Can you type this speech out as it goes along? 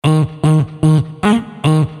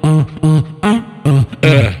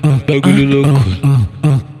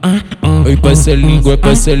passa língua,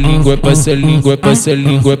 passa língua, passa língua, passa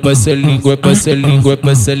língua, passa língua, passa língua,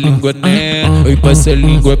 passa língua, né? Oi, passa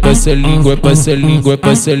língua, passa língua, passa língua,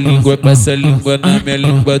 passa língua, passa língua na minha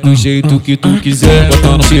língua do jeito que tu quiser.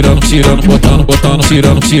 Botando, tirando, tirando, botando, botando,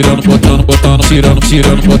 tirando, tirando, botando, botando, tirando,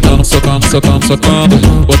 tirando, botando, socando, socando, socando,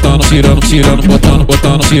 botando, tirando, tirando, botando,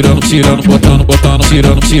 botando, tirando, tirando, botando, botando,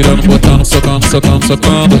 tirando, tirando, botando, socando, socando,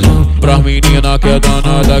 socando. Pra menina que é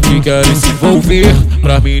danada que querem se envolver,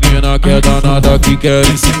 pra menina que é danada que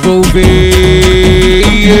querem se envolver.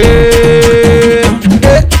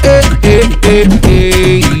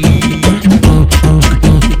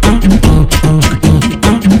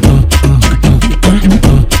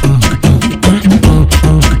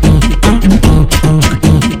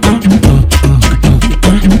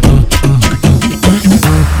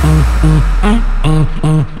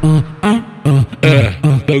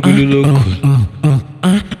 Bagulho louco.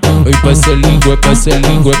 Oi, passa língua, passa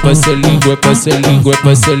língua, passa língua, passa língua,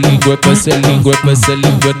 passa língua, passa língua, passa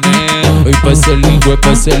língua, né? Oi, passa língua,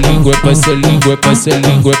 passa língua, passa língua, passa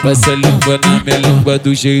língua, passa língua na minha língua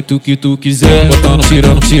do jeito que tu quiser. Botando,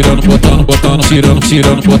 tirando, tirando, botando, botando, tirando,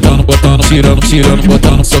 tirando, botando, botando, tirando, tirando,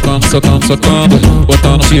 botando, socando, socando, socando,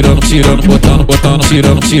 botando, tirando, tirando, botando, botando,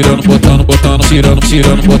 tirando, tirando, botando, botando, tirando,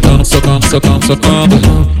 tirando, botando, socando, socando, socando.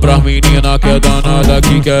 Pra menina que é danada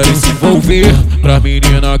que querem se envolver, pra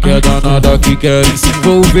menina que é danada que querem se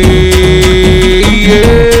envolver.